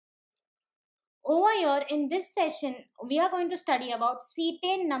Over here in this session, we are going to study about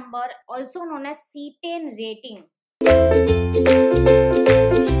cetane number, also known as cetane rating.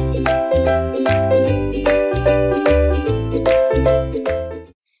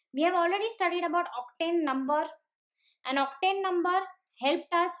 We have already studied about octane number, and octane number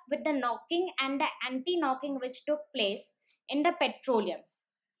helped us with the knocking and the anti-knocking which took place in the petroleum.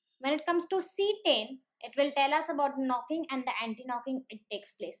 When it comes to cetane, it will tell us about knocking and the anti-knocking it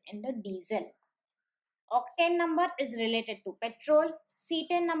takes place in the diesel. Octane number is related to petrol,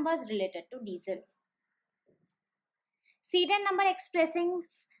 cetane number is related to diesel. Cetane number expressing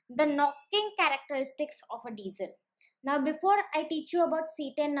the knocking characteristics of a diesel. Now before I teach you about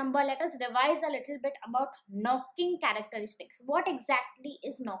cetane number, let us revise a little bit about knocking characteristics. What exactly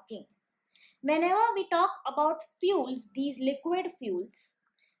is knocking? Whenever we talk about fuels, these liquid fuels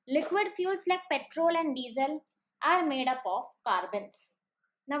like petrol and diesel are made up of carbons.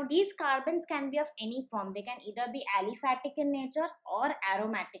 Now these carbons can be of any form. They can either be aliphatic in nature or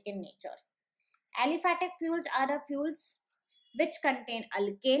aromatic in nature. Aliphatic fuels are the fuels which contain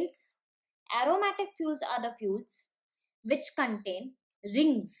alkanes. Aromatic fuels are the fuels which contain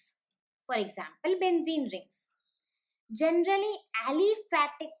rings. For example, benzene rings. Generally,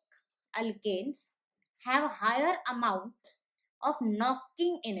 aliphatic alkanes have higher amount of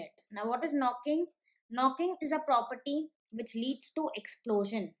knocking in it. Now, what is knocking? Knocking is a property which leads to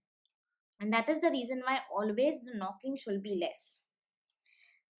explosion, and that is the reason why always the knocking should be less.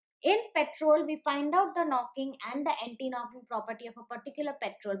 In petrol, we find out the knocking and the anti-knocking property of a particular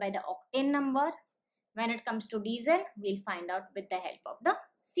petrol by the octane number. When it comes to diesel, we'll find out with the help of the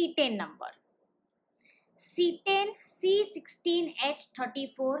cetane number. Cetane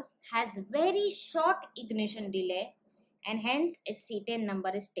C16H34 has very short ignition delay, and hence its cetane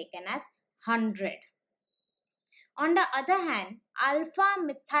number is taken as 100. On the other hand, alpha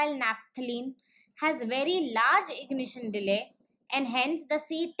methyl naphthalene has very large ignition delay, and hence the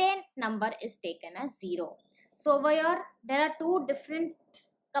cetane number is taken as 0. So over here there are two different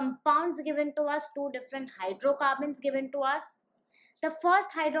compounds given to us, two different hydrocarbons given to us. The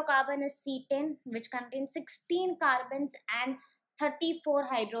first hydrocarbon is cetane, which contains 16 carbons and 34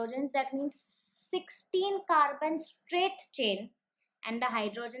 hydrogens. That means 16 carbons straight chain and the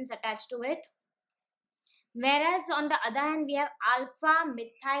hydrogens attached to it. Whereas on the other hand, we have alpha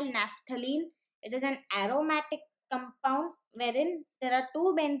methyl naphthalene. It is an aromatic compound wherein there are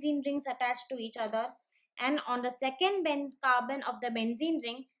two benzene rings attached to each other, and on the second carbon of the benzene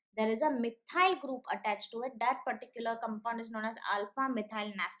ring there is a methyl group attached to it. That particular compound is known as alpha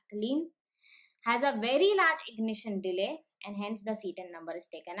methyl naphthalene, has a very large ignition delay, and hence the cetane number is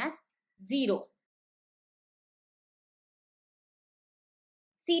taken as 0.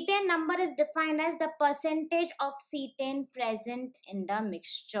 Cetane number is defined as the percentage of cetane present in the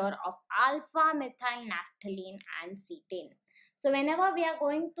mixture of alpha methyl naphthalene and cetane. So whenever we are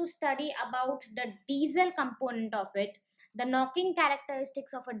going to study about the diesel component of it, the knocking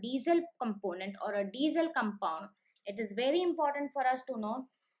characteristics of a diesel component or a diesel compound, it is very important for us to know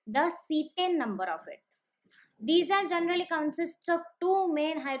the cetane number of it. Diesel generally consists of two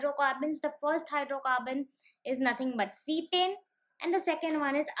main hydrocarbons. The first hydrocarbon is nothing but cetane, and the second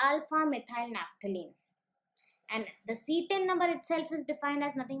one is alpha methyl naphthalene. And the cetane number itself is defined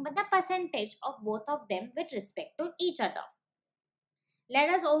as nothing but the percentage of both of them with respect to each other. Let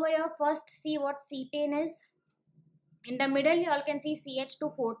us over here first see what cetane is. In the middle, you all can see CH2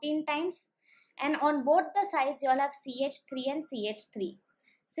 14 times, and on both the sides, you all have CH3 and CH3.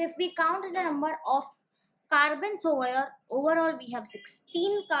 So if we count the number of carbons over here, overall we have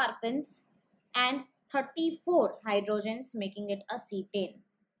 16 carbons and 34 hydrogens, making it a cetane.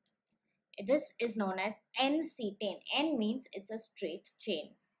 This is known as N-cetane. N means it's a straight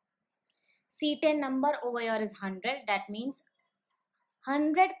chain. Cetane number over here is 100. That means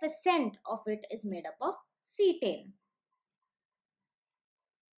 100% of it is made up of cetane.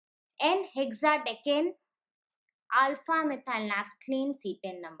 N-hexadecane alpha methyl naphthalene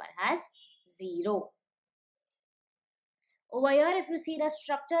cetane number has 0. Over here, if you see the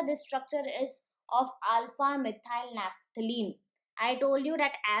structure, this structure is of alpha methyl naphthalene. I told you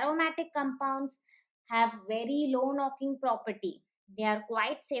that aromatic compounds have very low knocking property. They are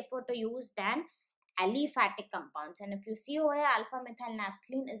quite safer to use than aliphatic compounds. And if you see over here, alpha methyl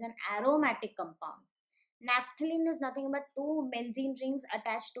naphthalene is an aromatic compound. Naphthalene is nothing but two benzene rings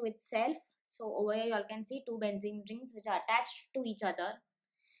attached to itself. So over here, you all can see two benzene rings which are attached to each other.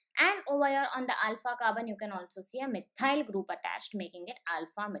 And over here on the alpha carbon, you can also see a methyl group attached, making it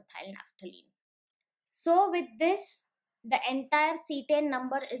alpha methyl naphthalene. So with this, the entire cetane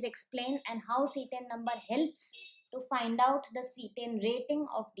number is explained and how cetane number helps to find out the cetane rating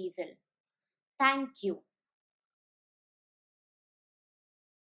of diesel. Thank you.